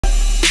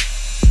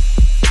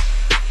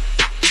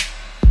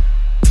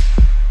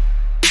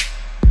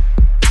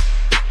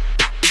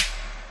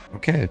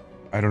Okay.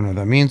 I don't know what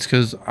that means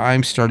because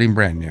I'm starting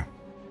brand new.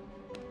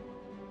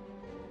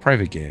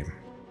 Private game.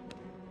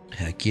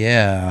 Heck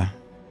yeah.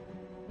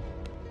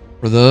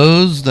 For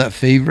those that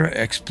favor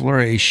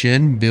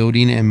exploration,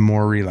 building, and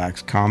more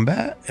relaxed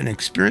combat, an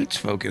experience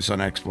focused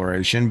on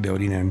exploration,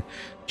 building, and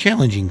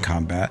challenging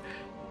combat,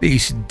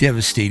 face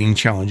devastating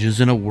challenges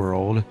in a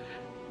world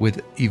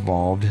with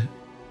evolved.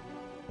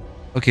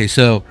 Okay,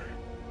 so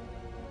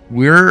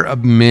we're a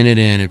minute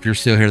in. If you're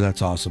still here,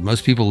 that's awesome.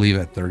 Most people leave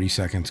at 30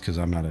 seconds because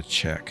I'm not a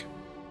chick.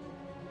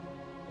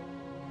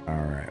 All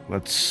right,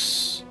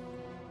 let's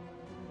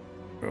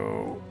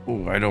go.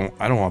 Oh, I don't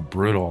want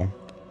brutal.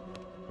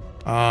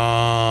 A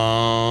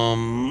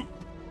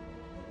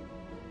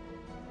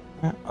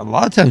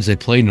lot of times they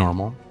play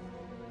normal.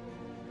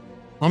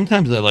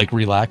 Sometimes I like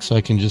relax so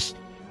I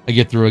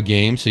get through a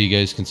game so you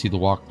guys can see the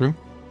walkthrough.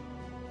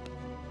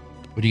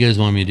 What do you guys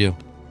want me to do?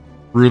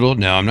 Brutal?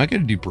 No, I'm not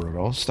going to do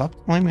brutal. Stop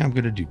telling me I'm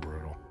going to do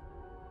brutal.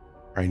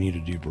 I need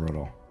to do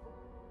brutal.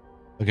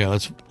 Okay,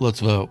 let's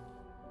vote.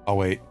 I'll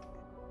wait.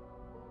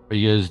 Or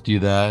you guys do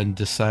that and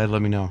decide,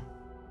 let me know.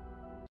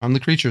 I'm the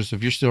creatures.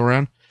 If you're still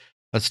around,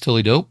 that's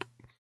totally dope.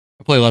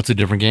 I play lots of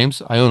different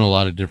games. I own a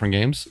lot of different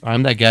games.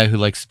 I'm that guy who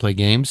likes to play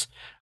games.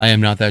 I am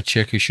not that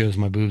chick who shows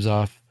my boobs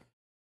off.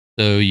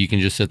 So you can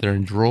just sit there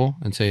and drool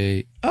and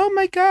say, oh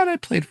my God, I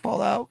played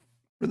Fallout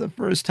for the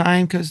first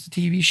time because the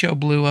TV show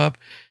blew up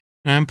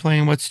and I'm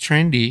playing what's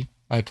trendy.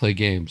 I play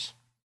games.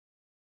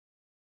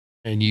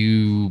 And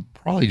you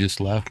probably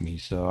just left me.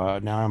 So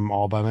now I'm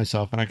all by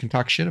myself and I can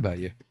talk shit about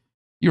you.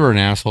 You were an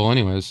asshole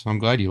anyways. I'm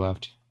glad you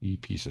left, you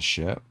piece of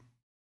shit.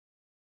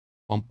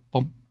 Bum,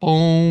 bum,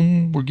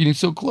 boom. We're getting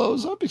so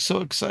close. I'm so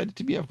excited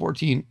to be at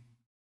 14.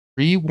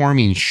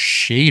 Pre-warming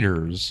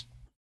shaders.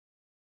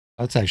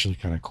 That's actually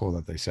kind of cool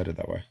that they said it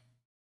that way.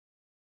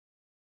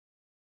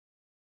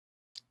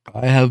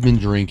 I have been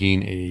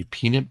drinking a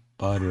peanut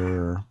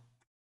butter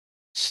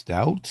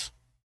stout.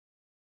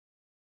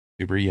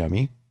 Super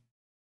yummy.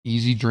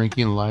 Easy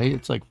drinking light.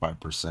 It's like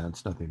 5%.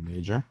 It's nothing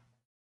major.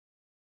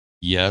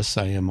 Yes,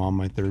 I am on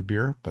my third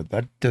beer, but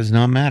that does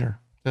not matter,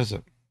 does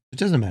it? It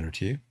doesn't matter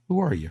to you. Who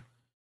are you?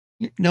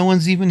 No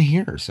one's even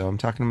here, so I'm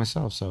talking to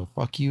myself, so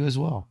fuck you as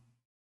well.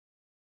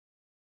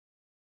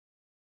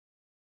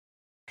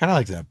 Kind of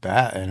like that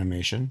bat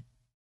animation.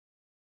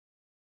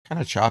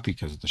 Kind of choppy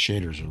because the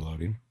shaders are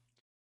loading.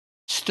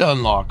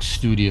 Stunlock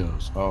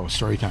Studios. Oh,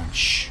 story time.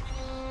 Shh.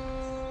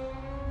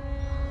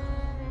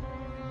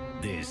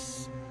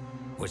 This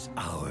was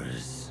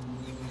ours.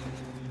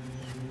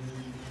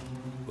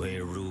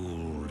 We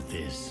ruled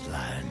this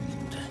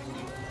land.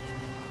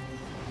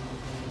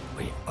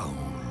 We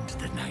owned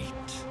the night.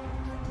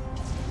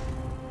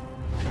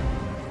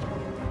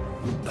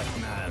 But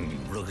man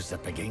rose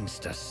up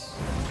against us.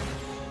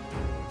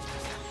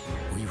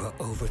 We were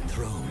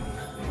overthrown.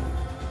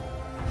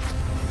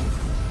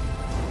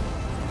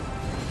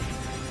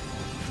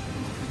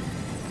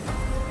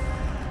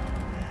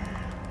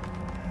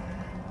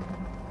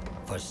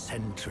 For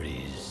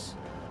centuries,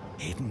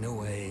 hidden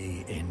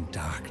away in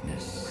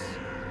darkness.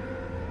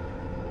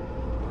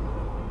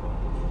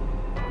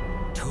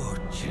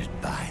 Tortured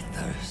by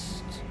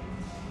thirst.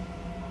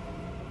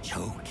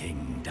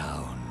 Choking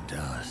down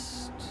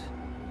dust.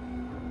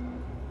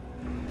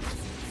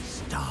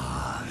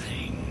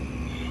 Starving.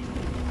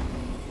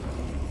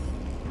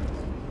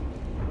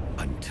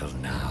 Until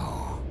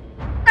now,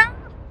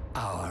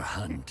 our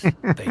hunt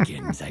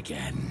begins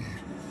again.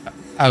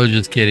 I was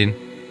just kidding.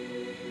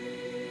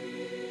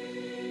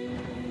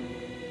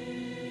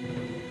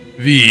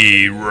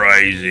 V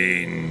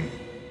Rising.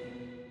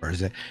 Or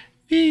is it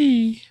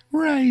V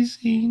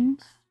Rising?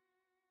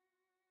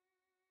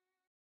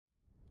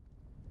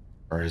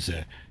 Or is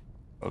it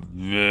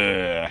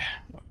V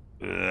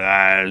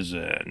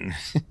Rising?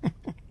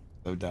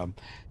 So dumb.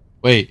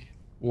 Wait,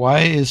 why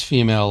is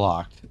female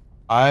locked?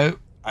 I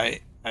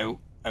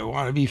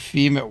want to be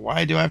female.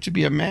 Why do I have to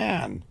be a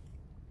man?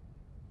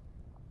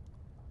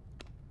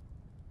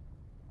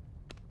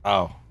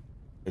 Oh,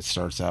 it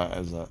starts out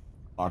as a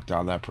lock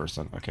down that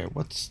person. Okay,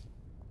 what's...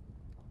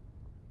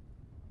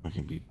 I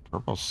can be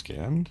purple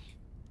skinned?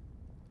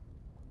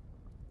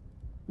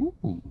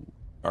 Ooh,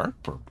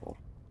 dark purple.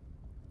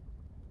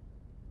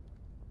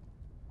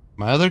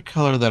 My other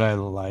color that I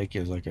like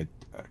is like a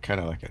kind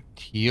of like a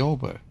teal,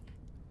 but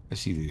I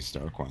see these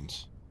dark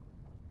ones.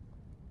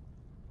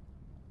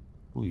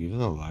 Ooh, even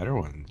the lighter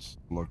ones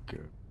look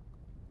good.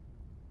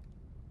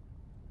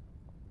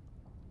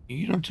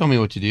 You don't tell me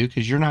what to do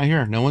because you're not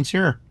here. No one's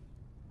here.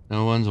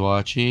 No one's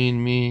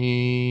watching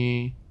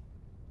me.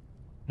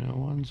 No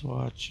one's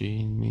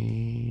watching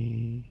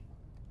me.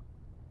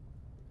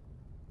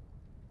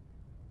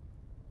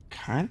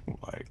 Kind of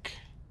like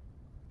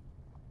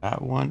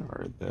that one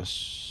or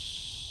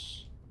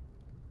this.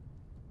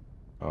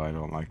 Oh, I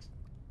don't like.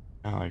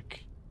 I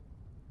like.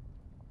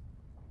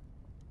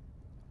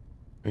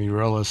 I mean,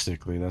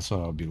 realistically, that's what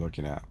I'll be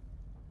looking at.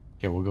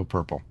 Okay, we'll go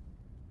purple.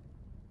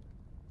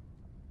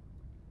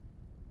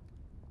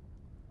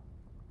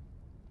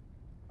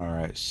 All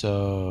right,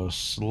 so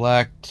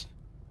select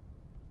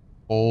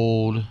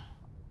old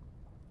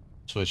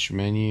Switch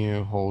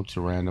menu, hold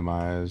to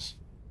randomize.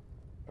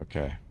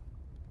 Okay.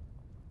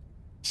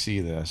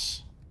 See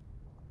this.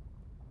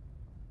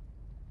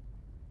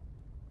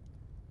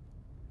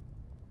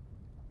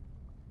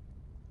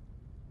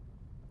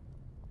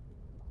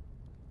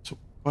 So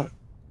what?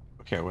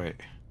 Okay, wait.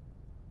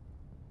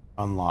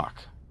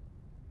 Unlock.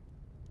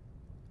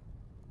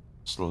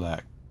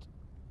 Select.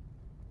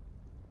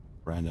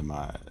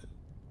 Randomize.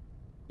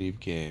 Leave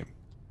game.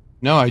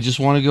 No, I just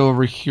want to go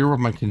over here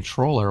with my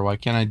controller. Why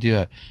can't I do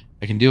it?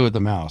 I can do it with the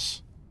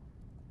mouse.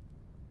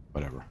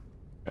 Whatever.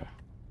 Okay.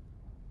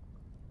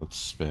 Let's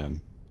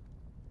spin.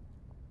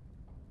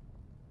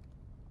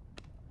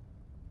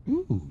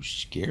 Ooh,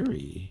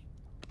 scary.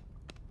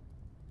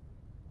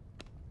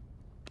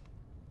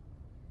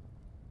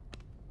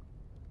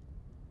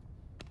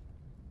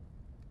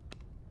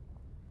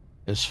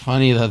 It's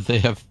funny that they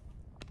have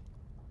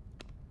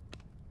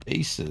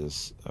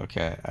faces.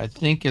 Okay, I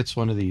think it's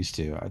one of these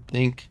two. I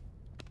think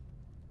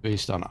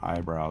based on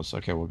eyebrows.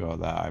 Okay, we'll go with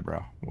that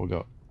eyebrow. We'll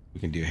go. We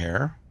can do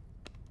hair.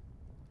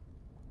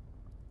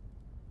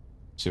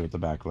 See what the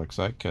back looks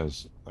like,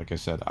 because, like I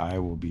said, I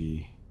will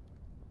be.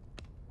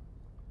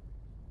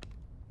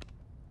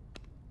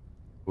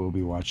 We'll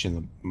be watching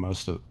the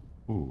most of.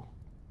 Ooh.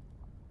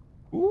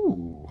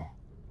 Ooh.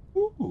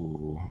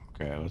 Ooh.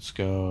 Okay, let's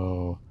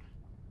go.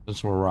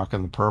 Since we're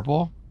rocking the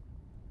purple,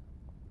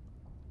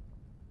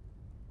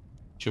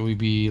 should we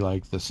be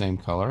like the same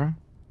color?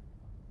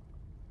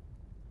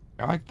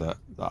 I like the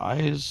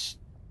eyes.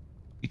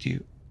 We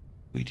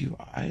do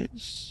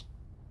eyes.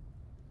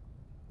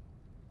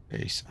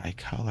 Face eye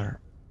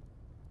color.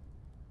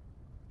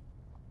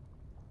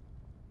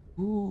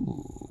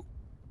 Ooh.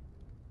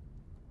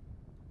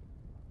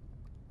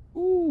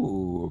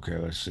 Ooh. Okay,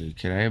 let's see.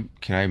 Can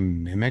I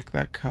mimic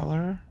that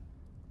color?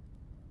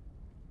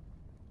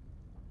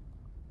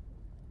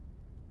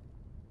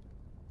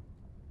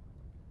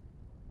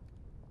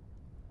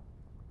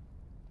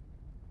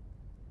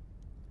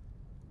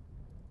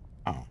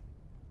 Oh.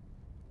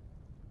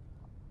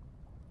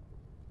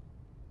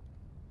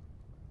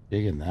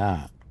 Digging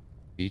that.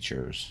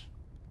 Features.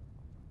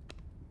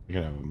 I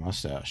gotta have a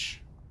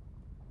mustache.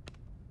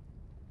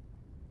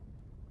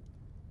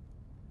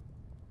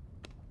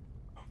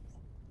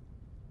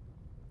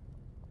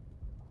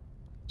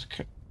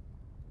 Okay.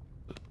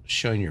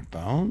 Showing your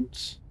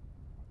bones?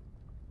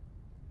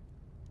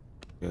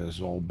 This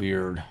old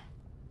beard.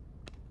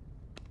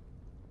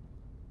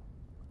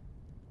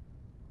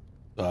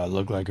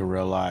 Look like a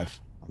real life.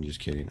 I'm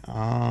just kidding.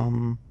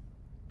 We'll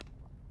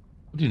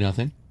do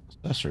nothing.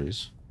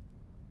 Accessories.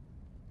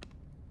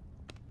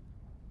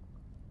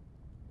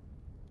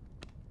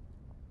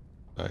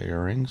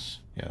 Earrings.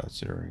 Yeah,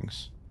 that's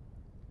earrings.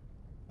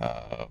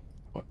 What?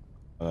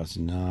 Oh, that's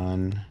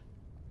none.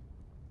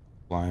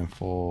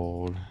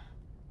 Blindfold.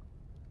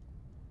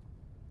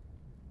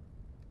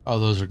 Oh,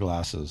 those are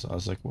glasses. I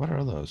was like, what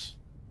are those?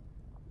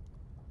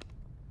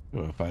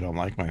 Oh, if I don't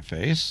like my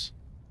face?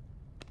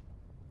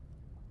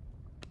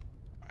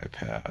 Eye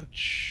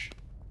patch.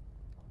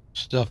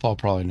 Stuff I'll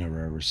probably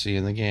never ever see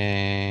in the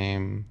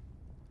game.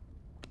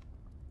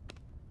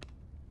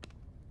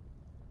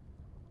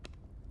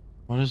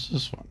 What is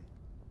this one?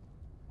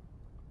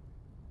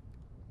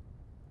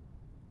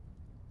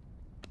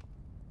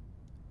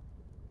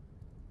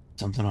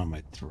 Something on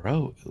my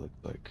throat, it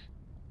looked like.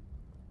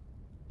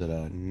 Is it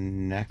a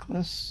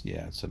necklace?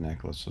 Yeah, it's a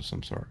necklace of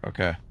some sort.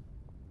 Okay.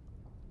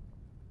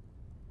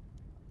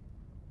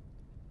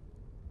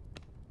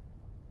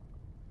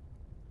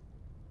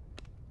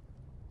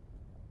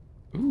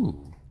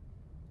 Ooh.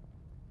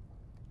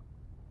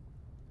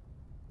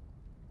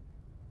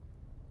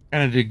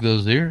 Kind of dig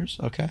those ears.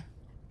 Okay.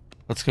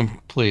 Let's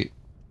complete.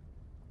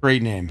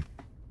 Great name.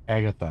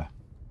 Agatha.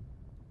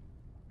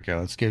 Okay,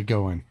 let's get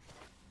going.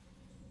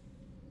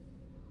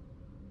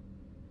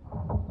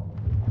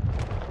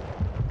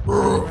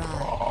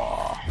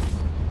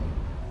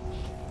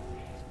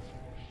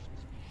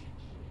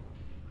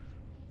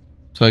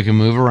 So I can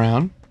move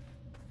around.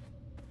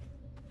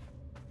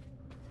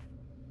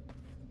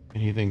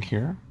 Anything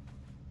here?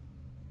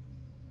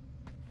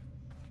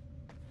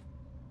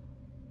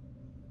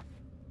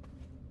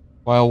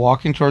 While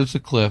walking towards the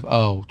cliff.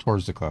 Oh,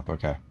 towards the cliff.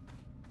 Okay.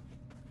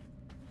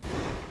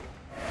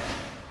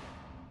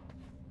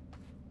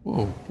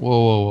 Whoa, whoa,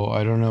 whoa, whoa.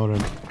 I don't know what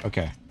I'm...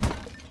 Okay.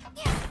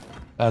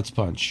 That's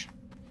punch.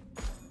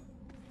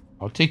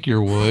 I'll take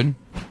your wood.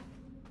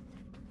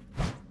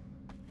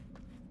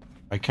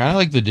 I kind of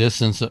like the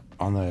distance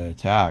on the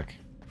attack.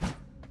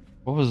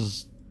 What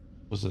was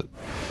it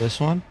this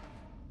one?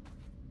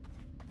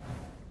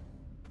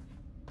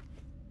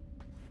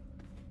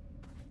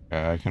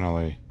 Okay, I can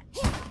only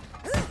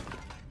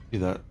do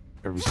that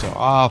every so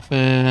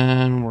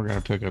often. We're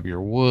gonna pick up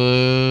your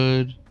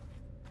wood.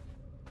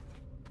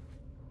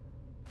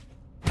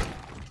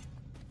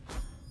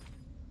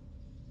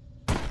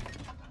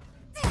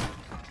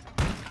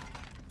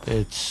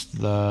 It's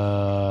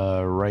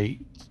the right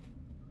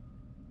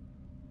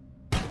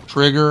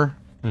trigger,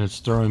 and it's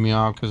throwing me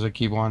off because I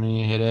keep wanting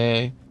to hit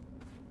A.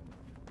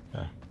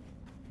 Okay.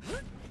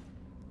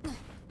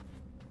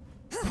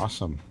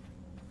 Awesome.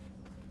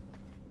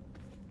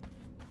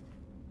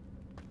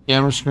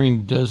 Camera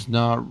screen does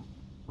not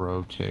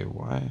rotate.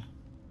 Why?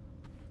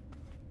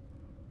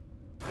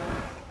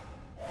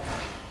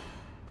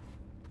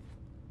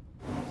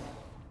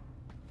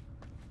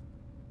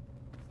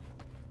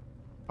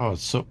 Oh,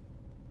 it's so...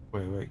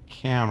 Wait.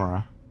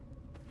 Camera.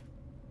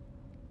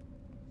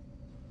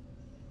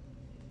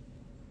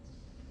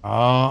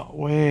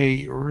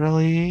 Wait.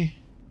 Really?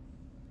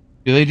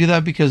 Do they do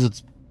that because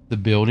it's the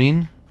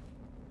building?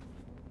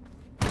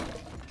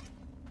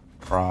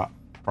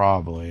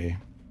 Probably.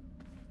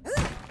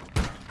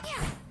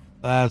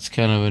 That's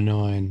kind of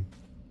annoying.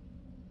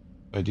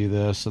 I do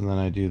this and then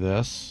I do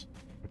this.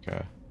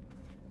 Okay.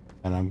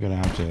 And I'm gonna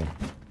have to...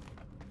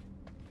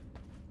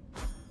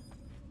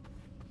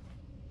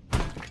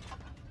 I'm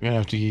gonna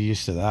have to get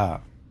used to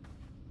that.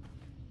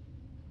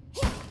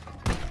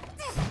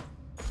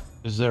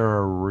 Is there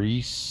a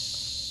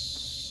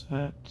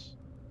reset?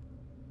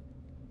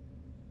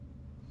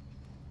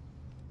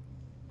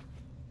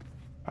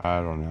 I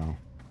don't know.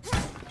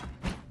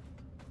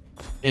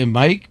 It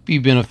might be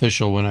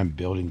beneficial when I'm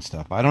building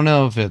stuff. I don't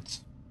know if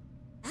it's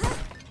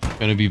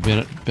gonna be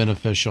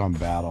beneficial in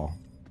battle.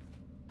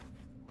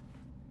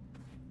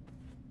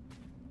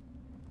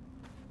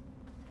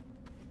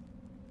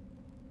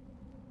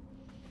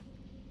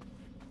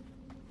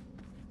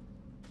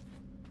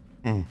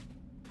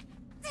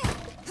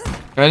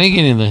 I didn't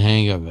get the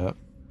hang of it.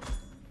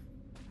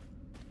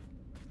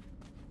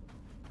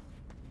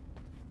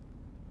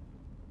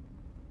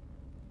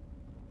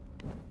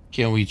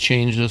 Can we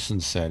change this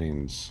in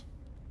settings?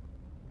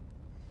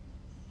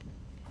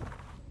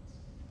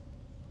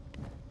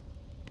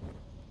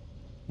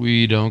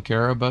 We don't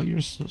care about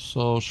your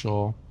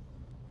social.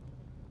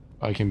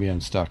 I can be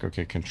unstuck.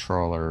 Okay,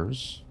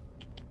 controllers.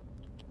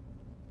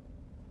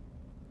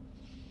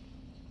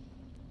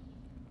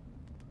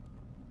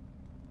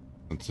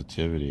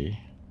 Sensitivity.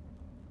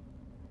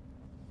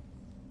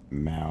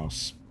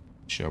 Mouse.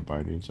 Show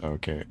bindings.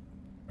 Okay,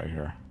 right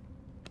here.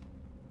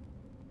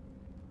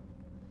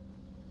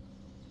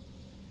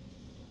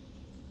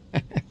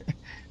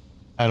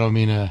 I don't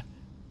mean to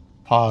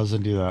pause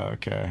and do that.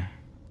 Okay.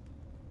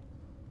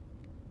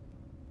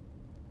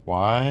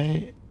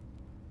 Why?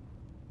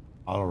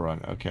 Auto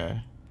run.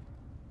 Okay.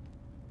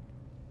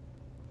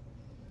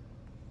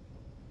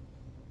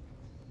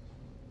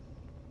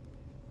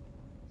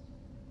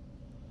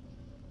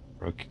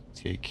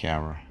 Rotate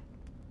camera.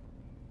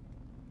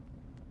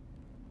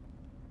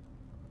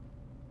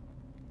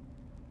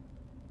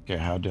 Okay,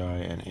 how do I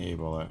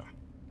enable it?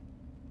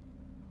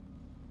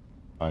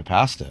 Oh, I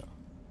passed it.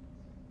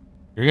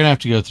 You're gonna have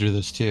to go through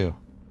this too.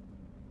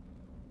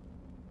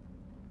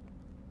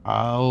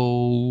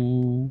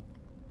 Oh.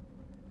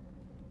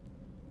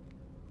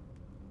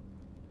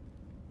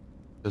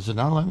 Does it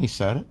not let me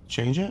set it?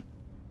 Change it?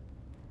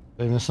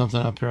 Did I miss something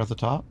up here at the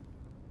top?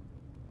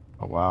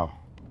 Oh, wow.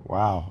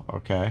 Wow.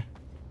 Okay.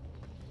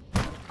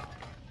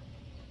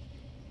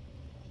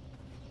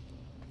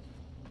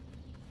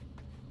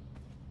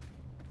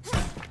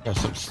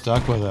 Guess I'm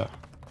stuck with it.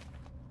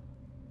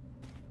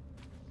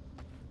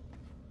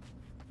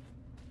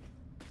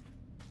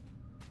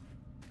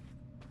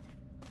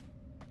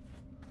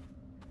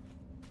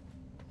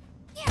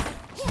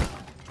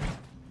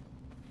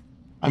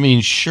 I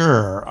mean,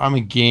 sure, I'm a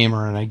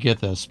gamer and I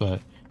get this,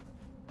 but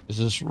is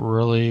this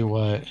really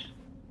what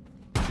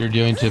you're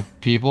doing to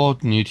people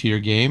new to your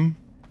game?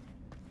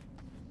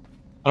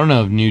 I don't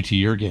know if new to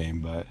your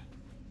game, but...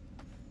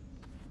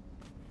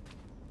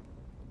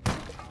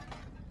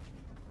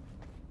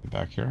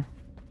 Back here.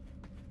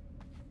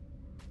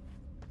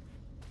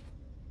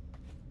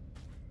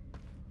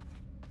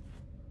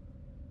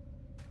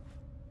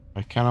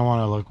 I kind of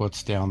want to look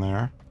what's down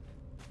there.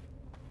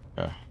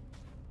 Okay.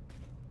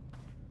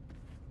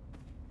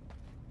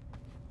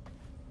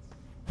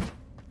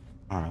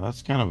 Alright,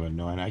 that's kind of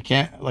annoying. I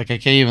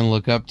can't even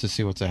look up to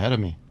see what's ahead of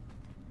me.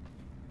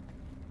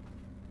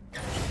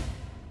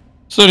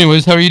 So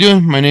anyways, how are you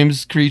doing? My name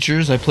is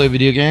Creatures. I play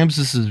video games.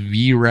 This is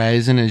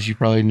V-Rising, as you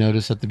probably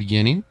noticed at the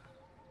beginning.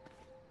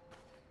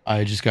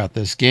 I just got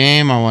this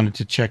game. I wanted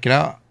to check it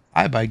out.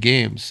 I buy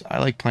games. I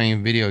like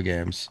playing video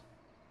games.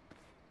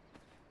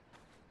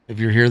 If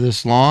you're here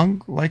this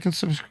long, like and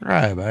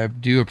subscribe. I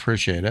do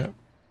appreciate it.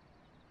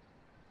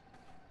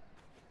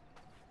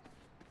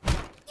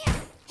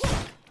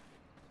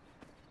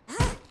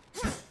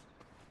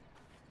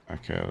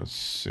 Okay, let's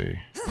see.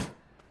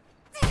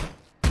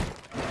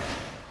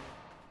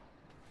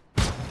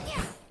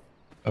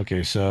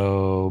 Okay,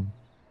 so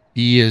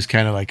B is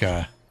kind of like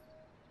a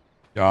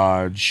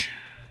dodge,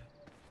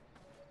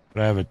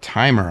 but I have a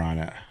timer on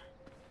it.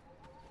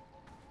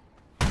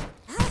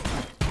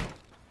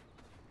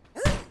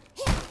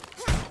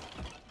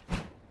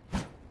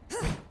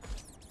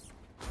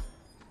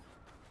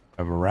 I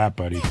have a rat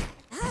buddy.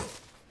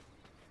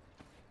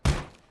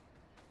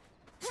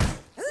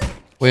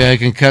 Wait, I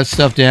can cut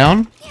stuff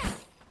down?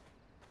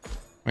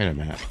 Wait a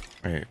minute.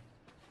 Wait.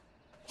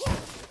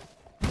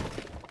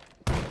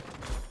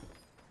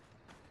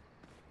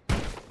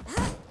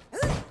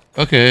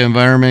 Okay,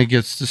 environment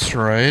gets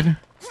destroyed.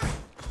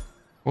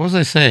 What was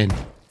I saying?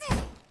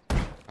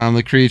 I'm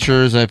the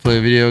creatures. I play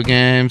video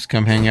games.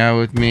 Come hang out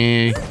with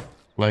me.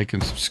 Like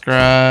and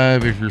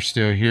subscribe. If you're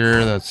still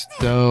here, that's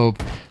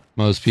dope.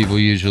 Most people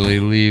usually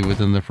leave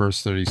within the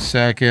first 30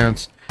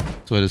 seconds.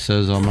 That's what it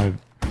says on my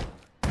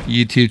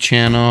YouTube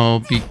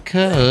channel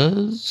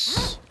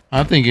because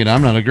I'm thinking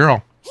I'm not a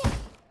girl.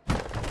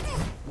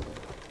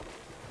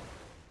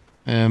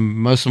 And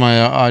most of my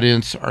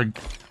audience are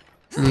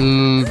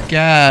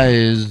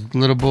guys,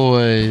 little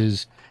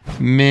boys,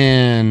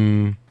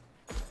 men,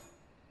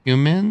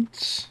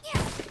 humans.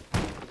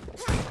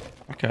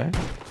 Okay.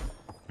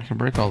 I can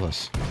break all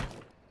this.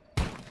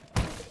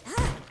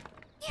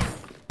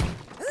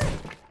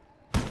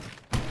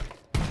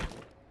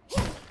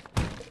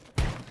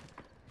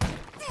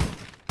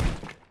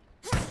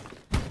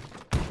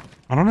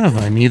 I don't know if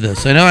I need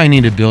this. I know I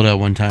need to build at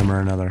one time or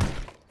another.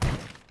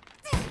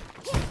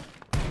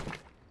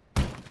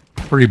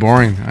 Pretty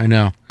boring, I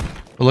know.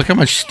 But look how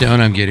much stone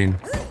I'm getting.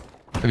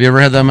 Have you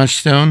ever had that much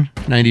stone?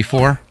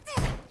 94?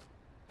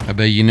 I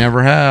bet you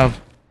never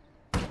have.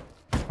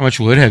 How much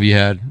wood have you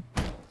had?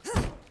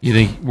 You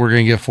think we're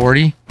going to get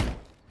 40?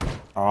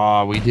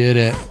 Oh, we did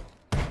it.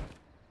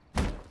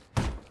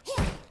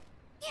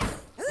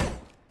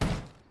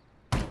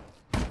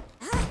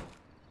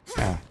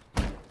 Yeah.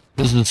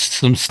 This is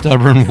some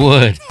stubborn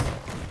wood.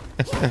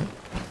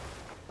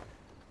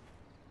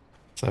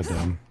 So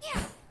dumb.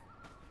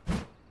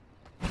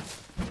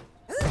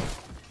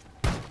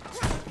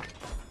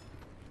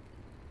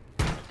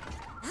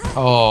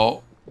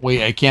 Oh,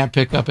 wait, I can't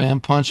pick up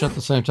and punch at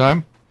the same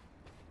time?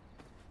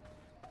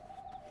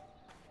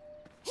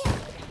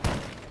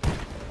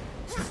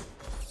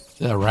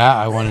 That rat,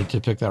 I wanted to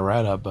pick that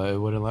rat up, but it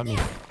wouldn't let me.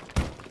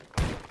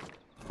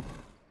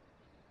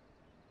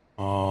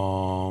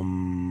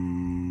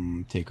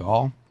 Take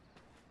all.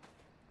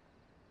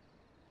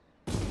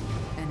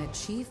 An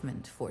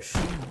achievement for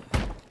sure.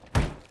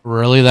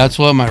 Really? That's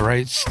what my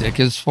right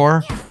stick is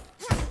for?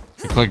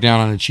 I click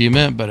down on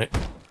achievement, but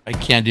I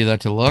can't do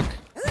that to look.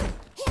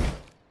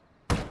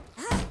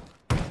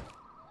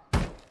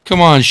 Come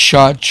on,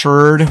 Shot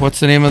Churd. What's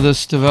the name of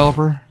this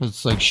developer?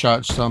 It's like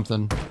Shot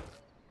something.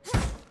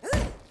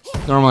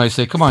 Normally I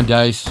say, come on,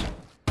 Dice.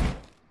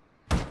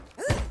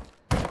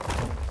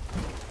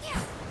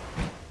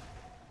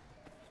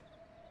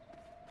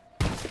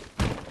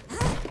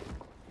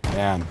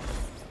 Man.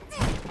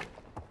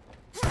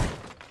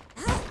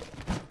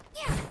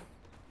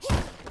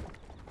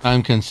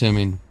 Time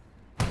consuming.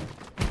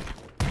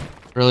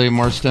 Really,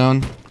 more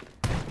stone?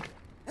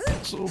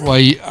 So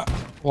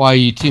why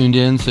you tuned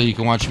in so you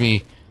can watch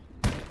me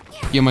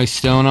get my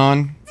stone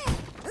on?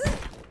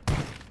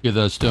 Get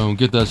that stone,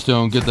 get that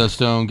stone, get that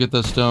stone, get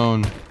that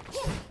stone.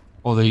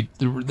 Oh, they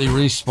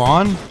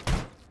respawn?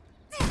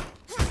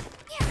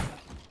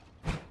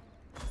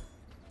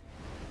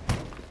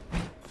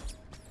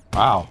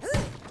 Wow.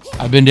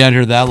 I've been down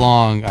here that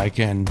long, I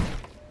can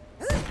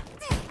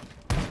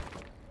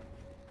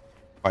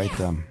fight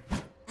them.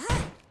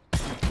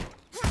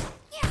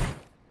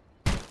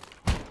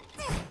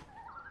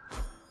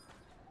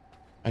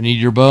 I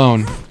need your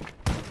bone.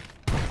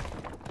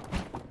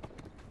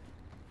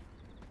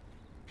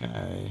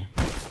 Okay.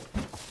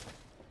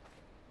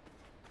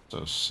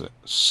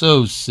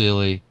 So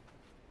silly.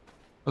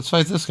 Let's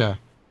fight this guy.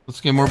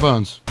 Let's get more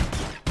bones.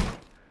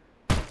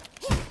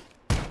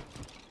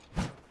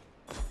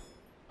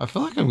 I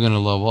feel like I'm gonna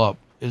level up.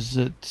 Is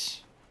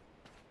it?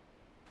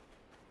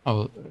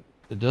 Oh,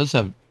 it does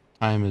have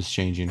time is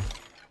changing.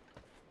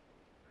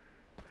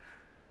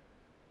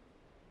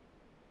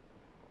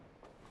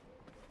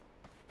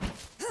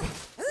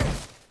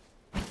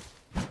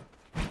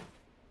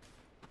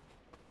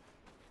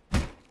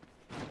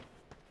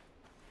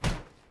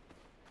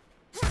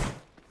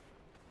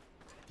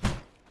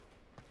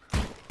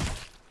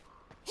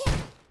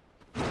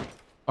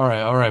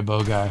 All right,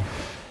 bow guy.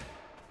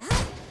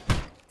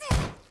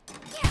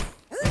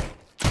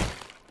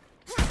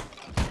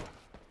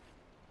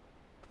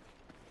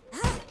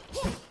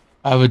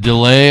 I have a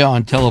delay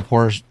on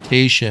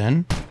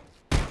teleportation.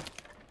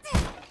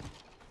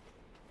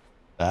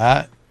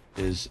 That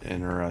is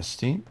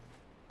interesting.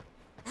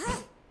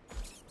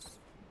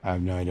 I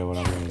have no idea what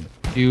I'm going to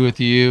do with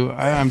you.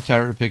 I'm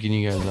tired of picking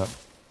you guys up.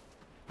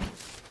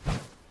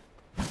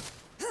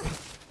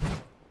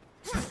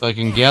 So I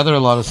can gather a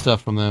lot of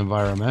stuff from the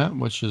environment,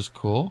 which is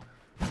cool.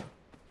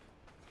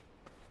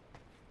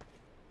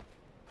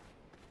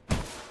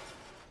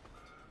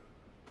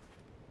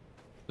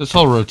 This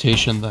whole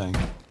rotation thing.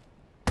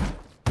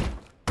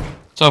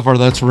 So far,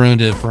 that's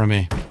ruined it for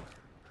me.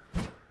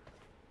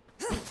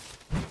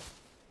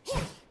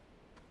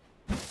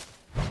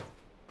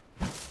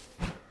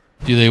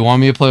 Do they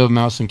want me to play with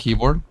mouse and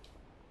keyboard?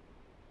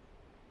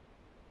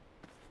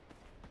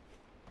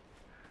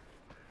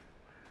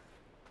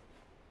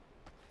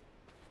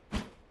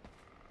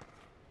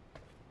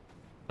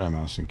 Try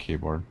mouse and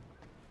keyboard.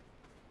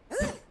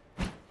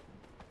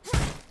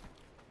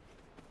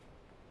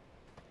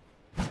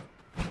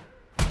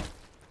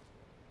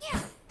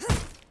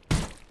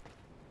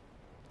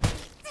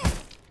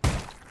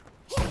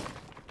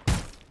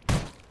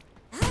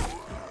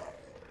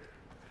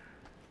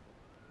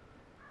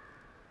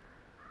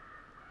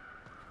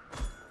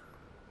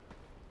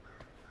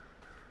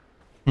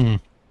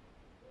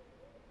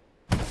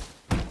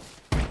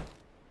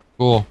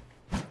 Cool.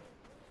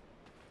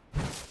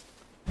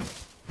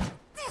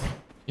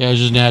 Yeah, it's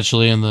just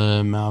naturally in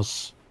the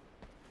mouse.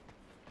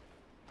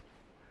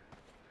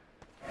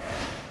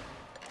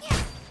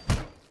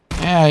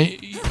 Yeah,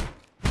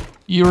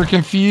 you were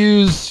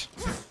confused.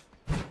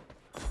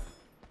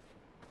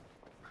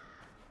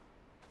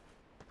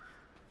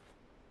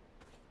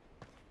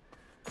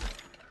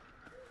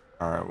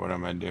 Alright, what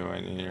am I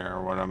doing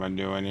here? What am I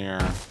doing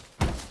here?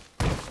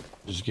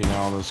 Just getting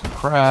all this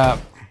crap.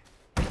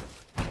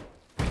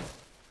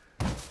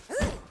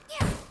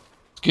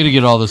 It's good to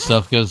get all this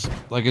stuff because,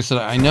 like I said,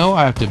 I know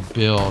I have to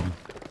build.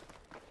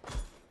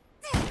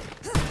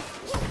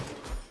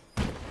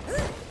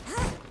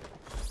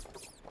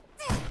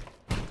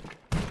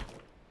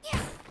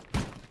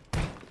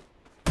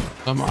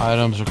 Some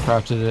items are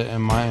crafted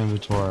in my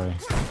inventory.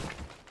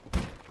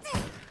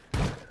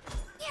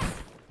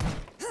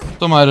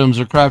 Some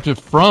items are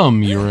crafted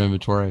from your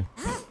inventory.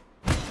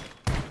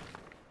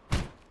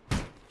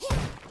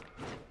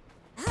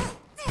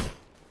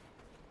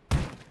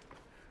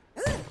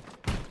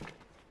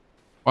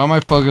 Why am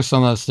I focused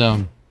on that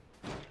stone?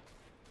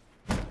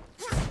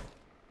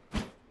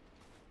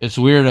 It's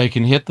weird, I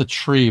can hit the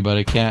tree, but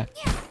I can't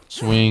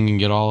swing and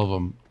get all of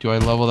them. Do I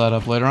level that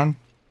up later on?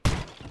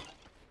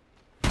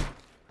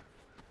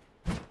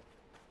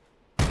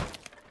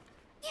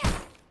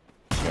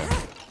 Okay.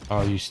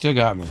 Oh, you still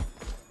got me.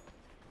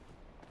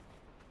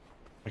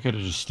 I could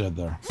have just stood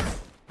there.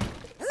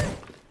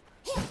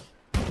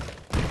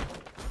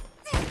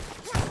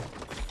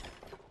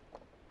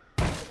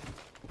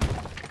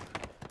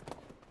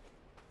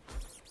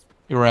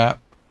 You rat.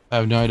 I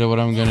have no idea what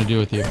I'm gonna do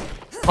with you.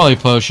 Probably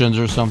potions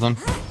or something.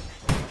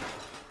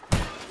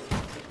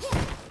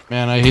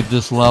 Man, I hate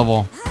this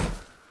level.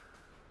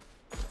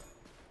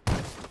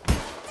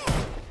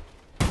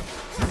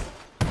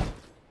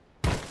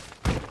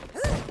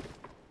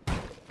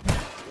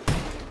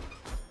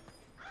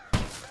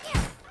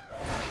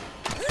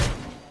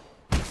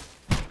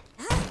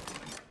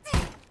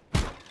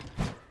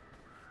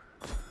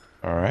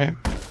 All right.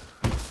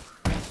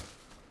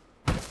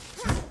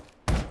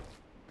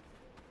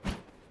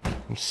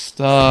 I'm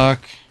stuck.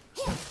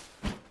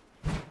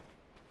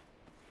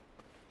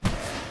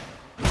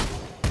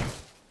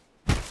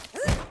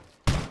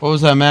 What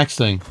was that max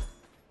thing?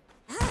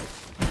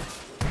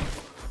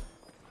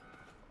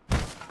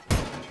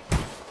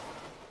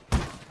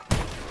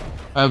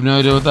 I have no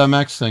idea what that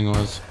max thing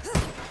was.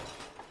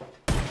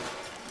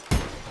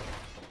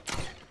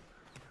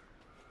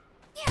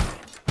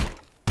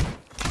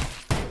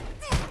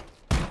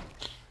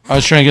 I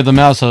was trying to get the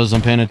mouse, I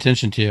wasn't paying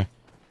attention to you.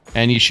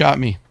 And you shot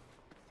me.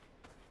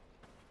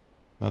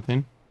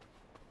 Nothing?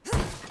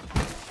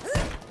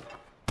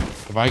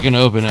 If I can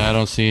open it, I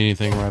don't see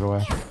anything right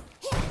away.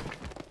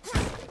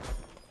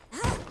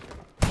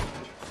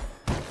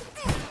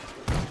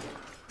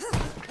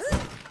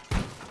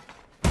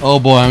 Oh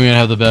boy, I'm gonna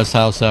have the best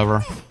house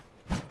ever.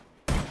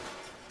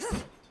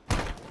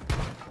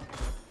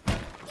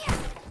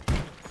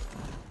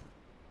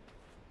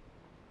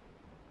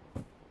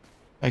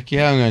 Heck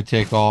yeah, I'm gonna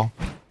take all.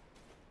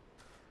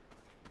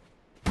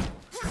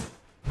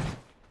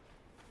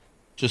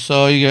 Just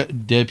so you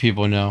get dead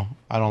people know,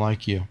 I don't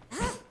like you.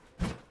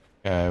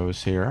 Okay, I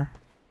was here.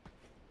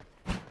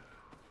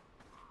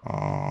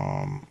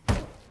 Go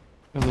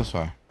this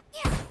way.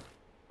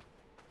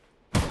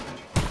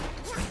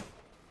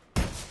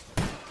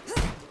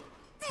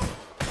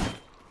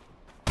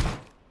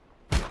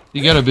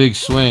 You got a big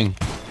swing.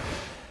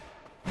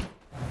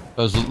 That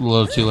was a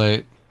little too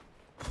late.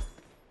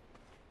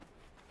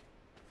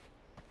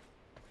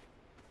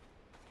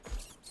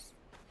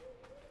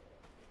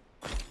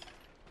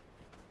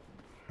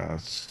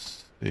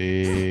 Let's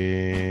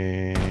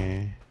see.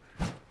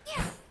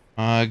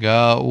 I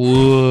got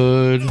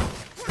wood.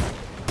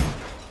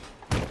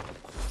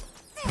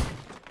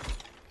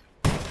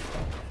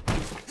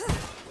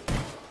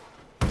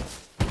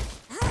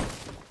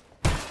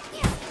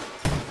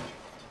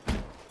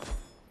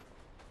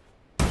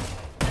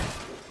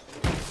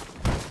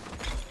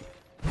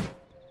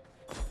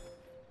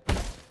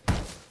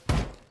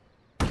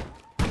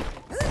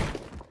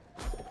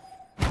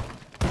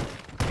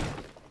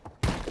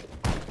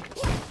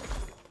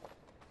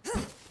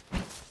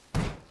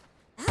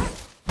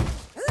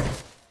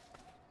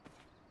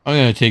 I'm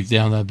gonna take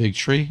down that big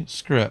tree.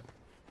 Screw it.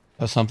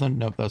 That's something?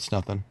 Nope, that's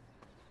nothing.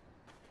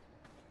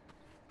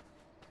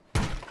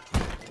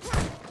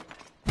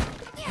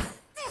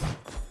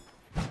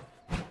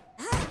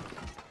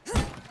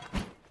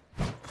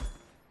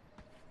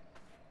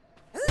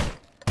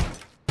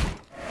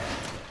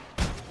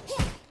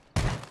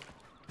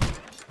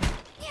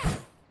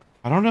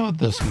 I don't know what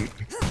this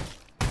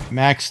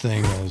max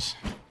thing is.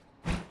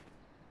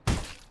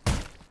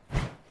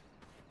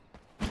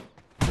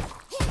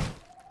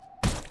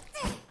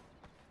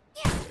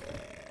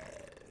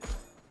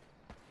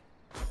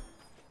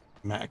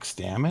 Max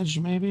damage,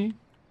 maybe?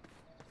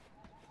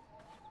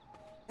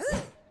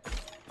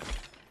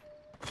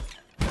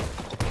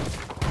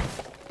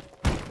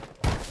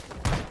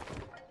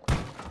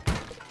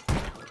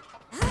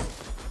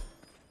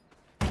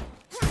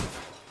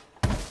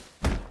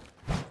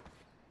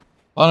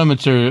 lot of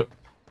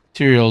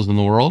materials in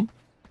the world,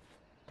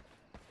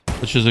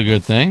 which is a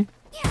good thing.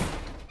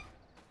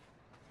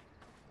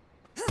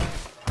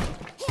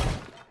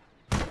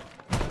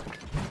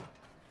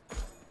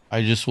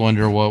 I just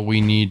wonder what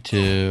we need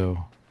to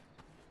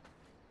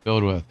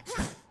build with.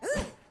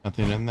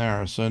 Nothing in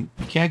there, so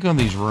you can't go in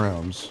these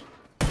rooms.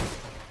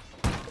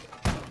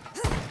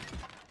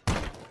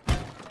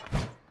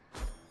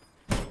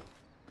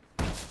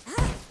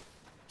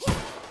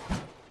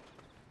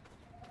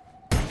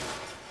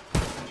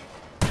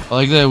 I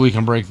like that we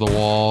can break the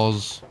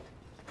walls.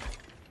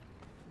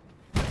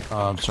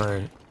 I'm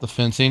sorry, the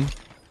fencing.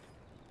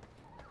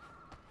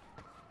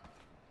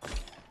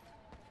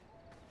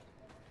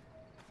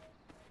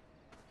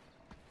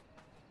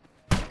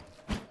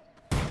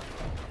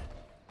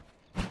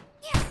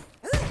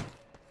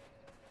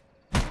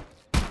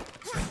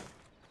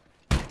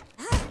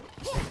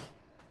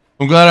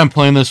 I'm glad I'm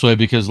playing this way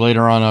because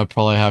later on I'll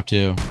probably have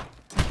to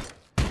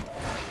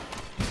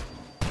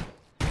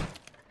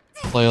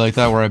play like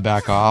that where I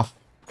back off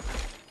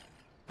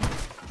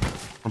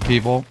from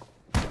people.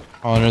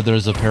 I wonder if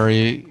there's a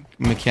parry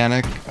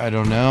mechanic. I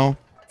don't know.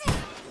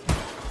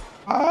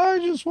 I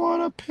just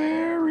want a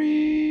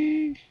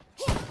parry.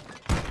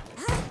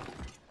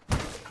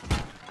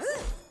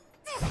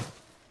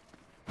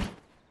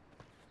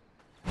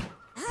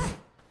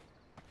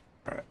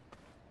 Alright.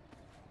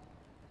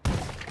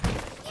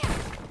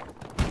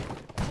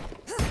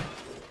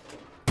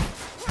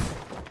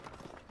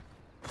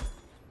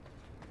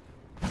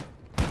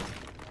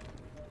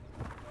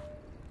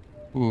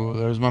 Ooh,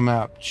 there's my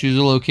map. Choose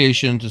a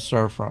location to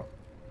start from.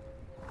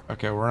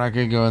 Okay, we're not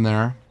going to go in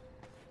there.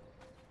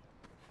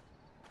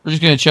 We're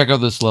just going to check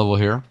out this level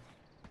here.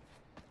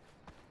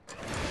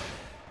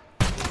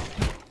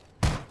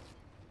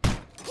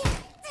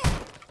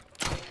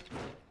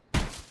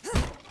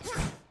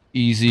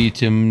 Easy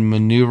to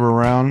maneuver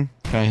around.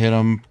 Can I hit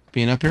them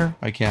being up here?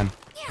 I can.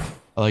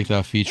 I like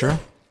that feature.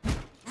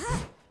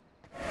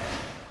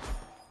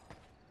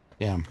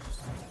 Damn.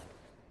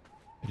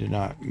 I did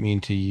not mean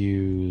to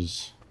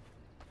use...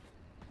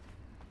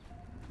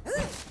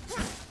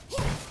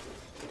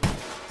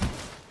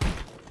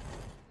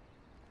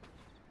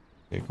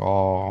 Take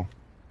all...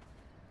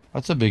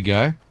 That's a big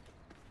guy.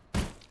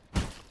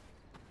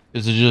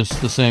 Is it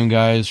just the same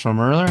guys from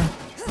earlier?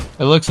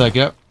 It looks like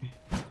it.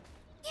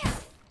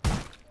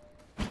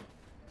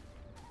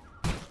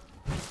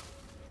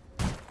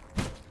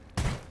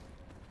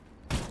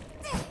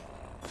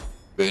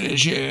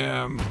 Finish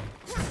him.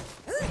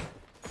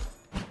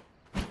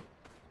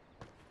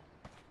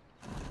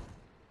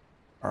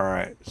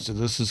 Alright, so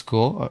this is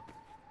cool.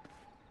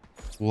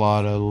 A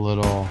lot of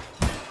little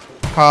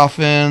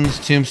coffins,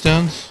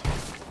 tombstones.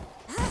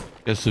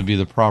 Guess would be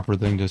the proper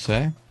thing to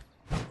say,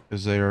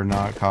 because they are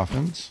not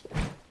coffins.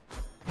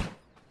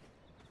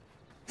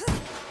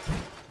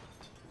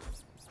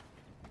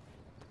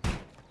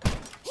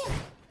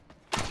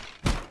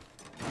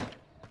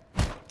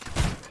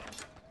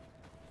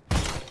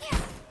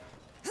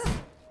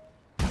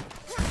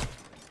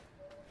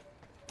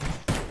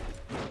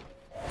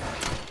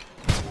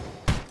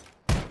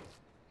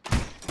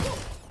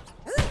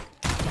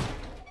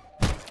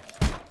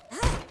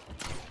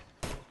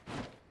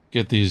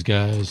 Get these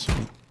guys.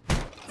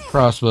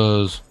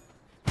 Crossbows.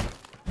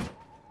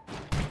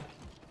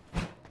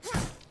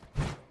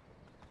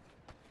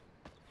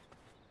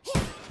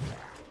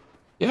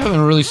 Yeah, I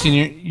haven't really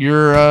seen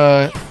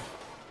your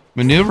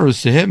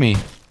maneuvers to hit me.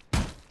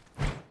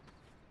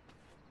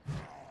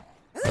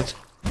 I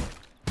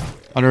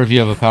wonder if you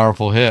have a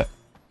powerful hit.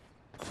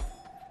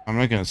 I'm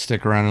not gonna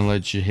stick around and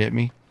let you hit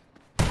me.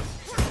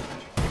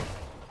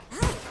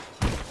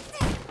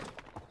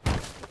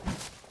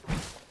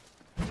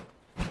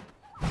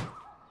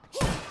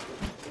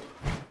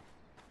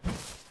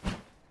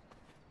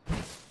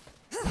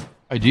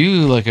 I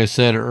do, like I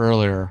said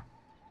earlier,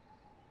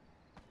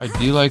 I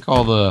do like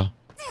all the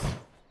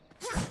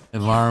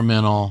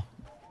environmental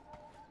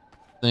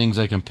things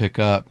I can pick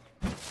up.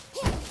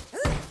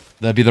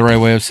 That'd be the right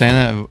way of saying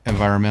it,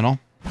 environmental.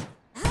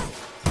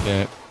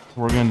 Okay,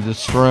 we're gonna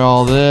destroy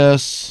all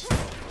this.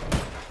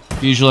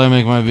 Usually I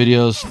make my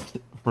videos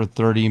for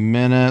 30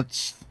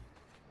 minutes.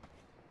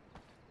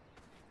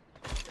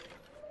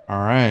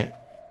 Alright.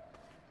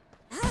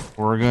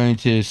 We're going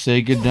to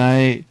say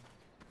goodnight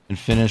and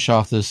finish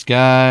off this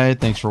guy.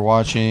 Thanks for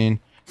watching.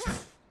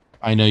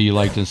 I know you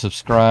liked and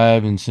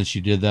subscribed, and since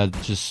you did that,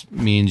 it just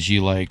means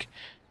you like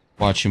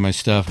watching my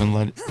stuff,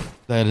 and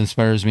that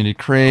inspires me to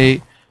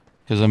create,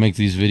 because I make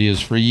these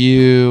videos for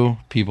you,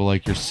 people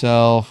like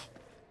yourself.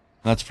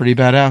 That's pretty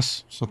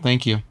badass, so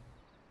thank you.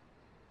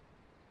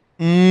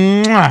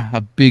 Mwah! A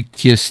big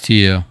kiss to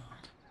you.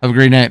 Have a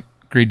great night,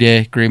 great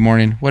day, great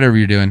morning, whatever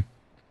you're doing.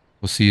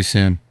 We'll see you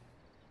soon.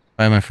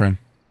 Bye, my friend.